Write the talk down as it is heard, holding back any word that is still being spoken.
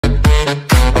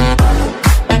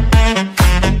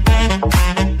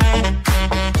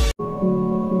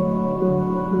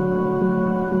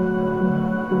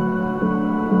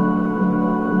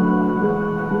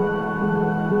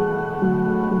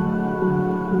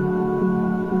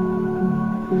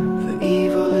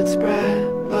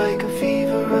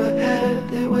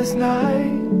last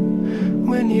night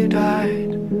when you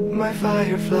died, my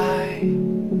firefly.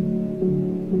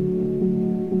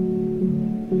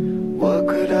 What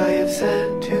could I have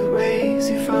said to raise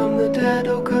you from the dead?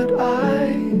 Oh, could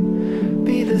I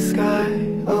be the sky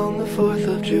on the 4th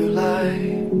of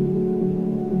July?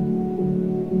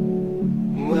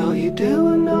 Well, you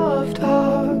do enough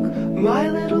talk, my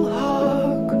little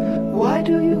hawk. Why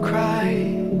do you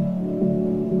cry?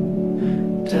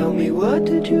 Tell me, what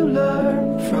did you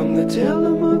learn from the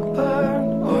Tillamook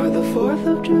burn or the 4th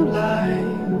of July?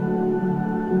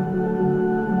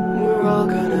 We're all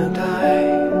gonna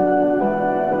die.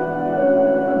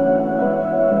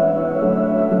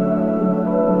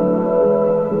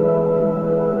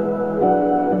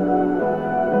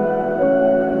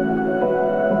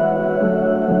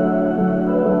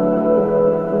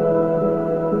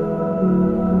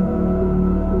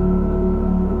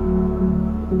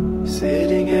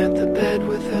 Sitting at the bed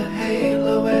with a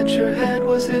halo at your head,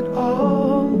 was it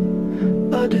all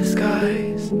a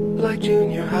disguise like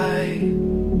junior high?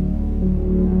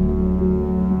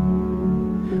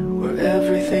 Where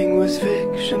everything was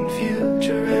fiction,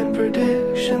 future and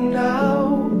prediction.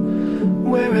 Now,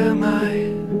 where am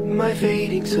I, my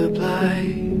fading supply?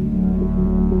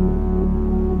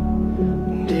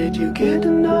 Did you get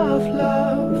enough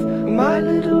love, my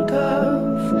little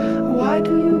dove? Why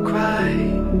do you cry?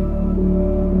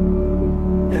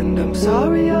 And I'm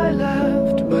sorry I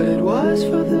left, but it was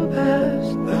for the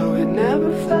best, though it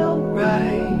never felt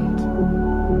right.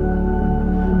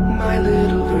 My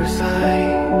little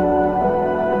Versailles.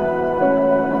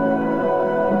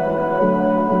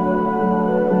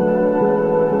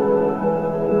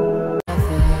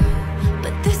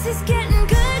 But this is getting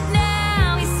good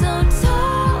now. He's so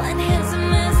tall and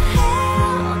handsome as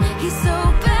hell. He's so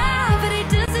bad, but he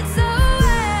does it so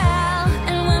well.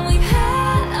 And when we've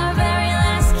had our very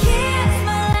last kiss,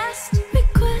 my last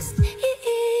request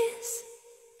is,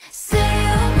 say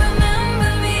you'll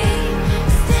remember me,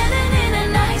 standing in a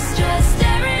nice dress,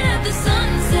 staring at the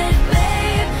sunset,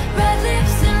 babe. Red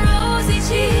lips and rosy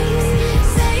cheeks.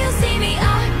 Say you'll see me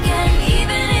again,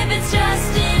 even if it's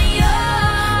just in your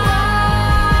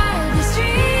wildest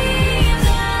dreams.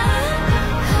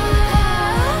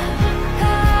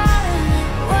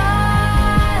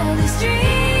 Wildest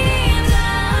dreams.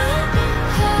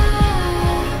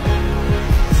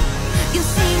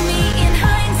 You'll see me in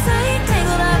hindsight,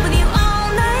 tangled up with you all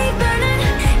night, burning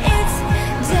it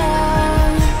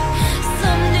down.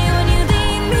 Someday when you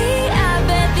leave me, I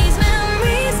bet these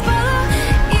memories follow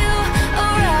you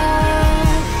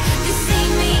around. You see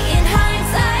me in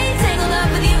hindsight, tangled up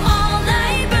with you all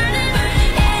night, burning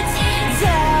it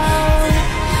down.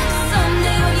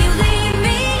 Someday when you leave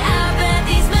me, I bet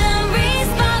these memories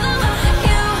follow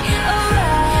you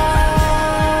around.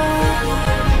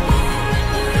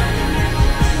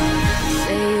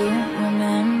 Say you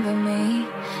remember me,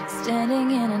 standing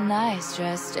in a nice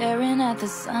dress, staring at the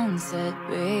sunset,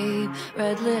 babe.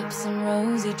 Red lips and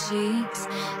rosy cheeks.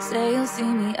 Say you'll see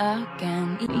me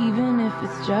again, even if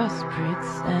it's just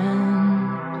pretend.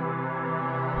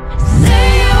 Say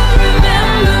you'll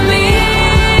remember me,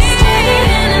 standing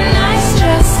in a nice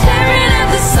dress, staring at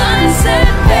the sunset,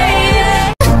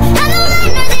 babe. I'm the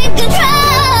one who's in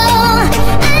control.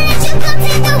 I let you come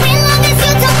take the wheel long as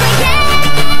you don't forget.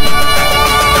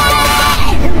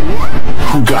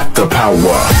 Who got the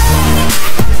power?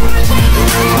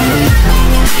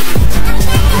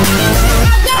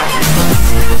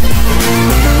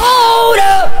 Hold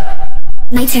up!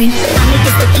 My turn. I make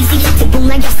this look easy, to boom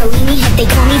like Gasolini. Head they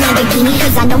call me Lamborghini,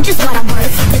 cause I know just what I'm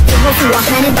worth. The thing goes to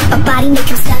 100, but my body make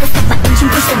him stutter. Stop my engine,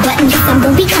 push the button, yes, I'm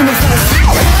gon' be coming first.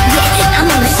 Yeah, I'm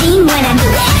a machine when I do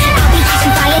it. I'll be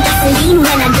catching fire, gasoline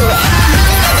when I do it.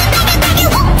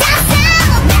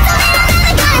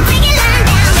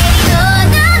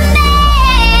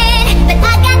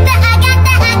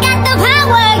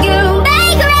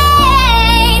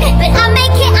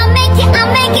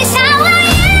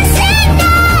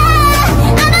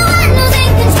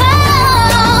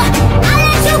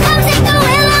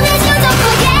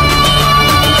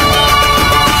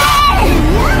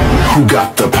 Who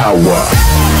got the power?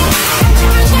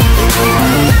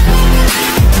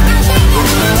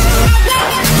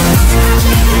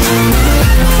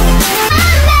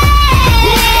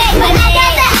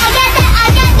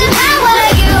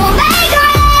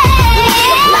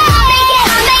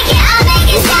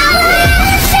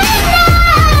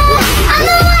 I'm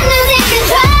the one who's in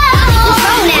control.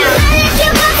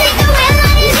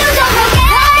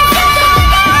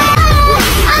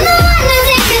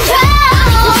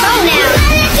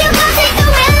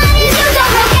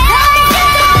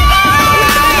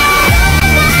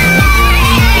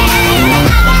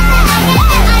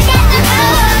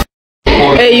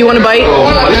 you want a bite?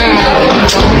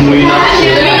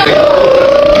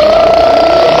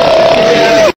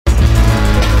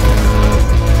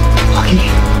 Lucky?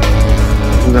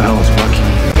 Who the hell is Lucky?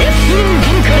 It seems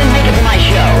you couldn't make it to my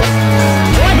show.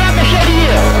 So I brought the show to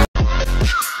you.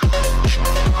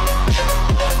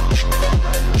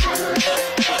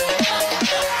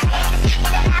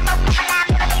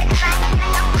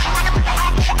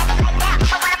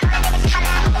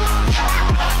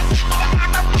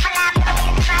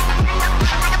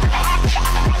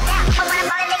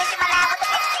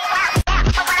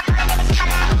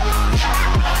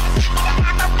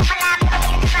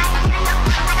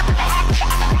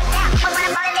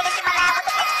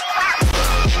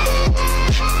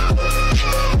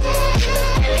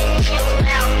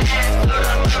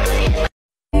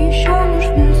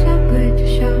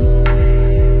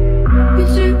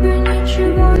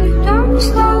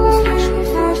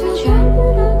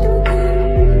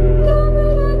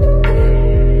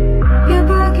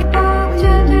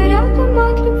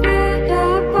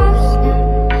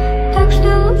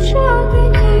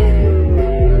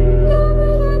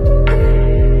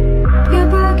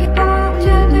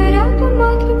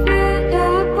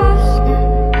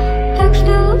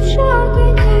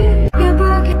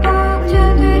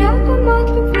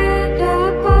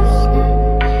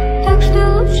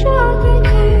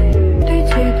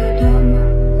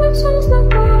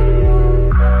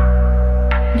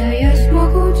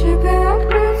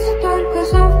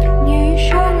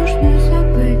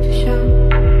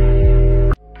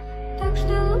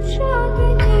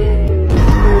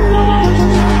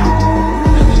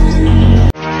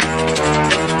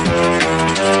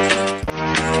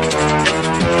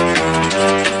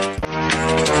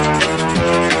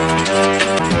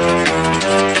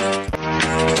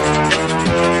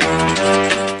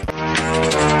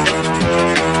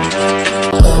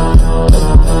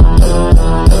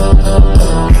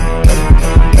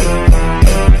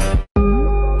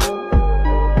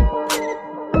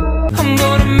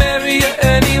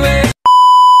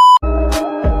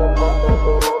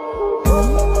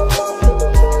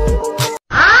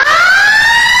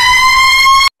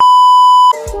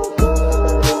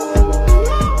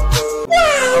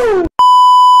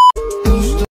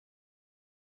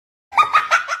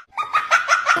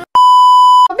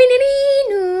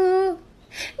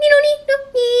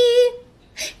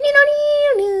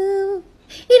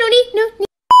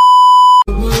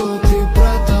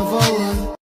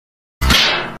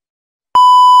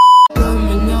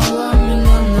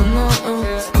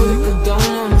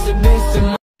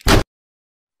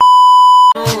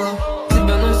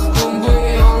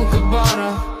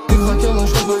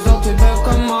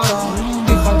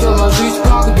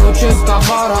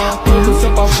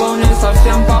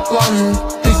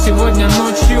 Ты сегодня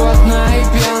ночью одна и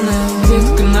пьяная.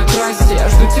 Детка на крассе, я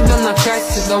жду тебя на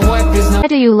кассе. Давай признавайся. Why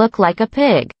do you look like a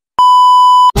pig?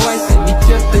 Ведь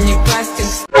это не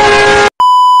кастинг.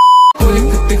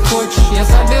 Сколько ты хочешь, я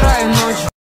забираю ночь.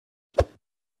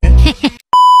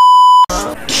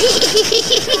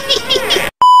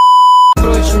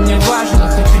 Впрочем, не важно,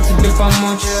 хочу тебе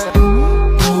помочь.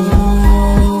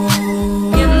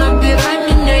 Не набирай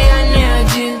меня, я не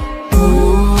один.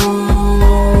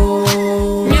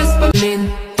 Не спалин.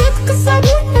 Детка,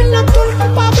 зовут меня только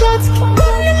по-братски.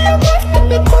 Помни, любовь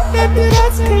тебе копия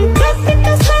пиратская. Как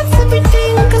прикасаться, ведь ты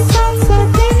не касаться.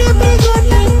 Ты не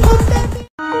пригодный, куда ты.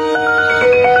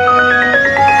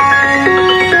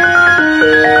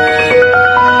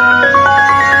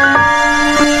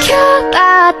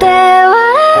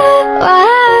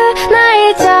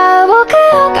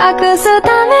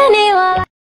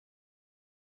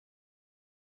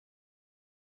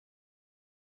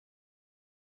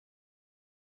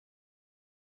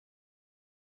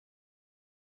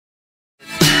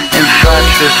 In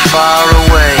such as far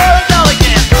away.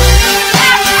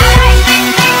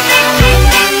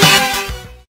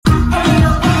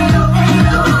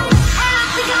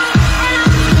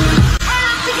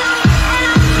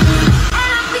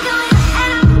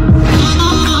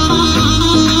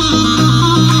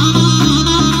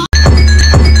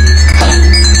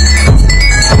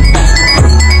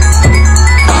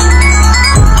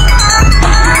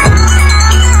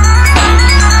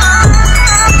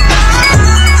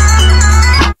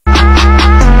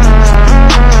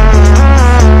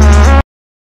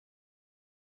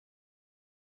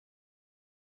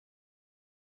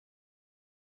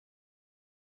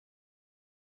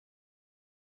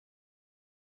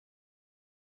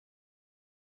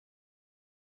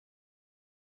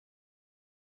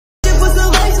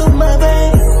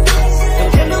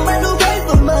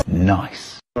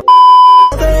 Nice.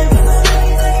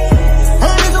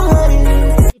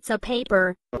 It's piece of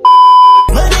paper.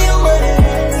 Money on money,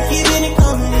 keeping it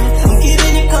coming,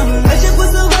 keeping it coming. I just put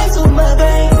some rice on my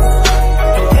bank.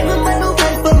 Ain't no money, no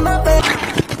bank for my bank.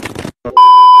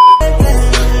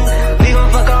 We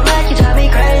gon' fuck all night, you drive me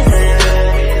crazy.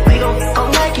 We gon' fuck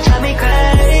all night, you drive me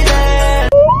crazy.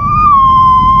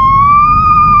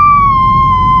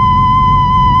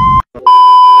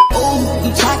 Oh,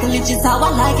 you chocolate just how I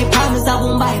like it, promise I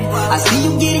won't bite it. I see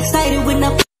you get excited when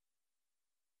I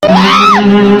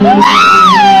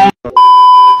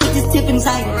just tip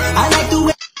inside it. I like the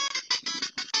way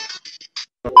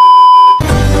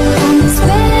I'm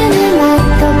spinning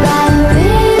like a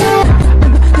ballerina.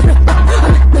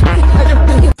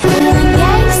 Feeling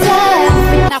gangsta.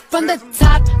 Now from the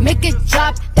top, make it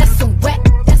drop. That's some wet.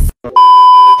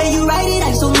 you write it,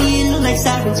 I show me it look like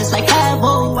sirens, just like I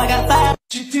whoa, I got five.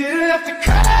 You didn't have to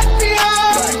cut me off.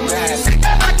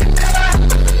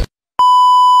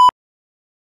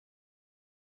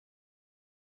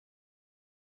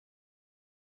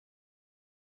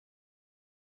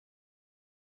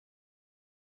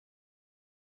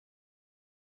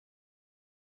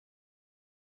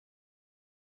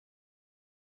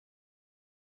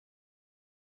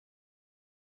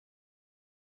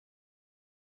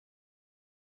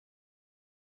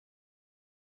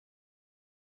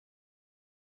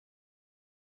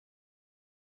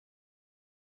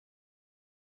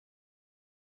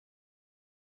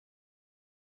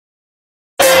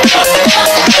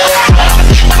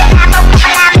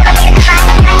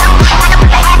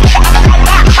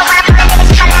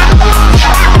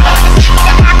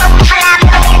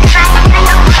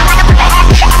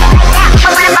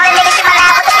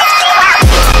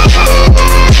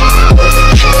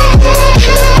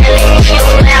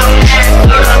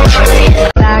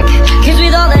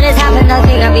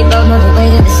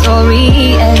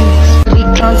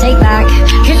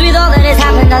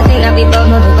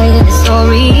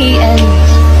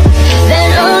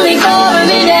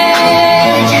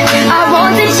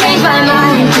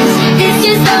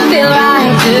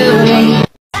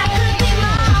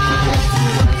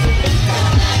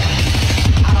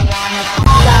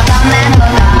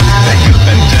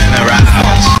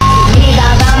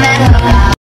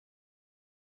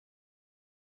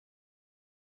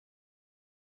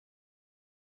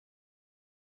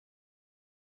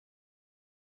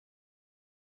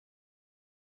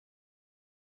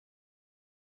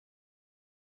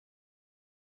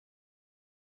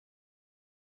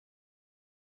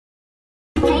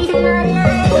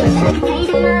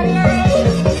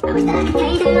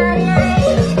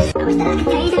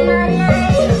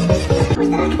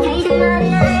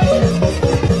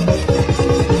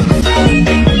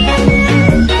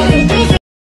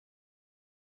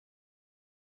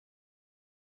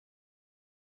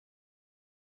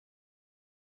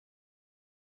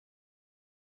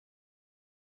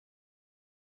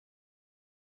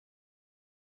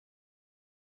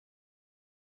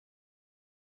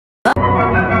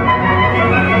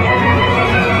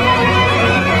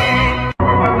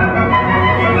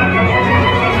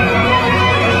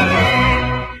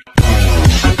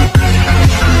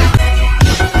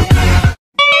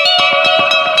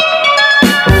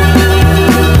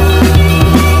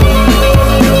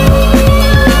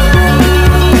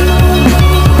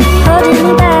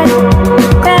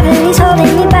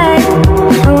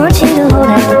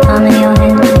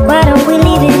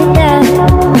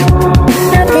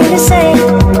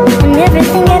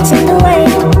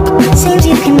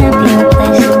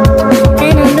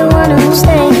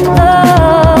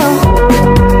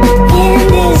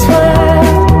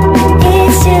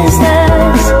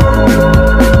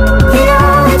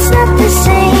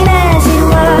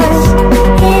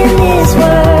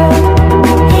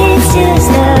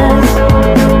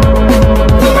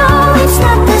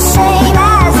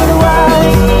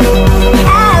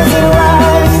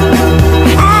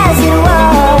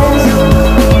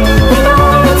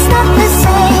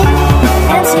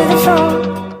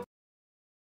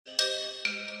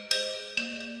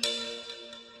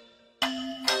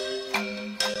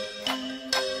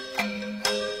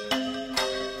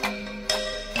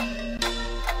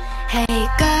 Hey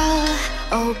girl,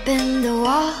 open the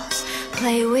walls,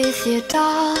 play with your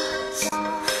dolls.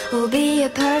 We'll be a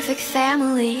perfect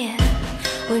family, and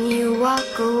when you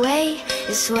walk away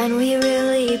is when we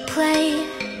really play.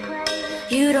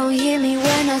 You don't hear me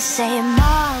when I say,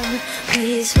 Mom,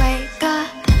 please wake up.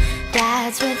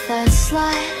 Dad's with a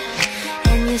slut,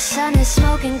 and your son is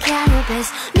smoking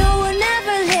cannabis. No one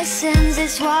ever listens,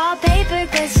 it's wallpaper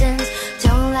glistens.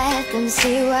 Don't let them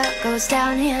see what goes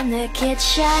down in the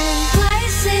kitchen.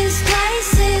 Places,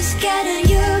 places, get in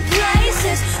your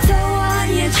places. Throw on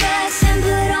your dress and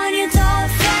put on your doll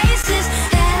face.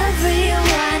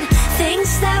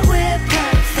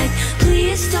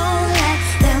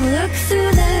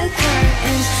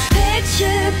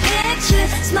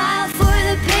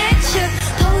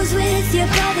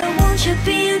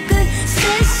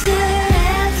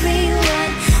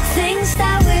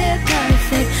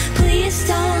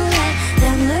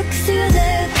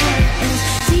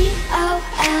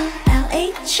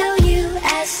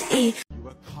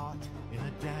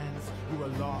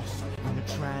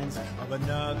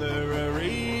 another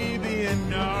Arabian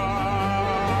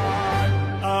night.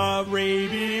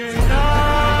 Arabian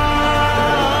nights,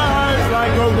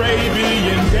 like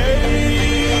Arabian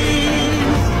days,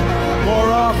 more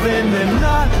often than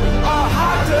not, are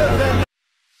hotter than.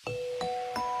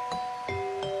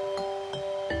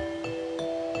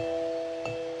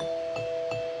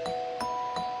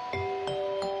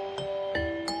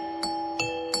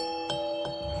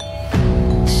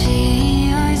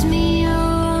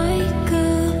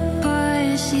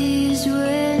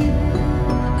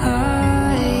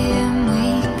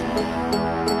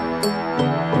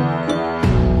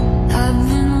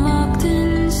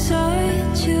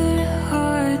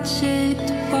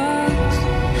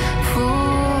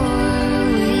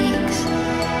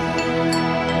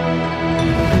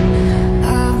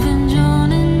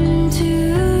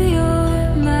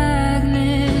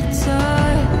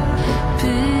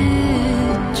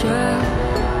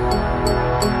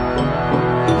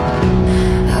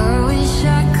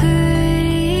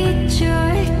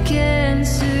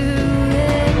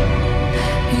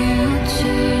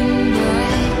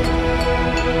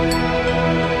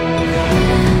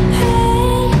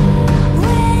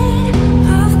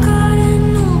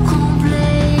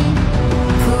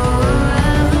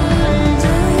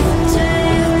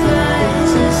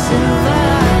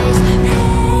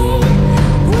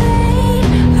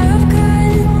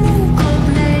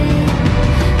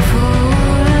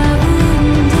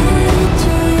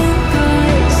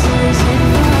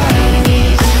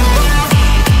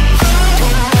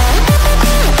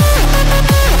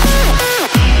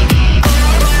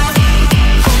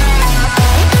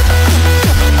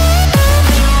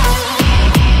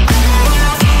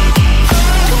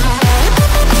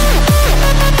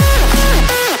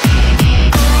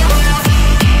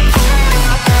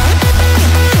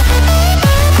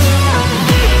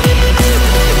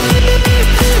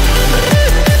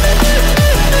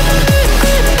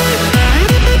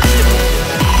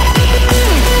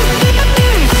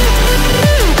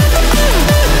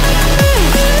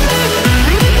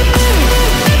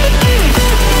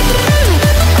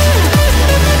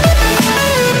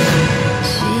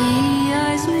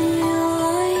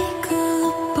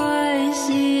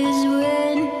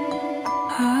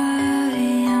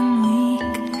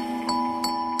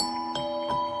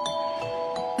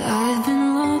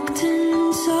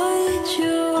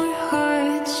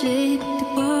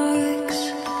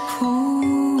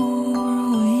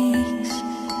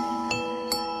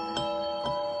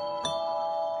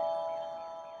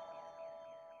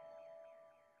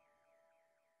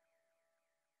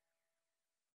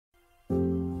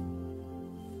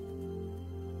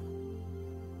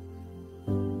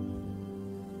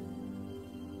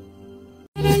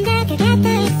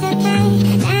 Get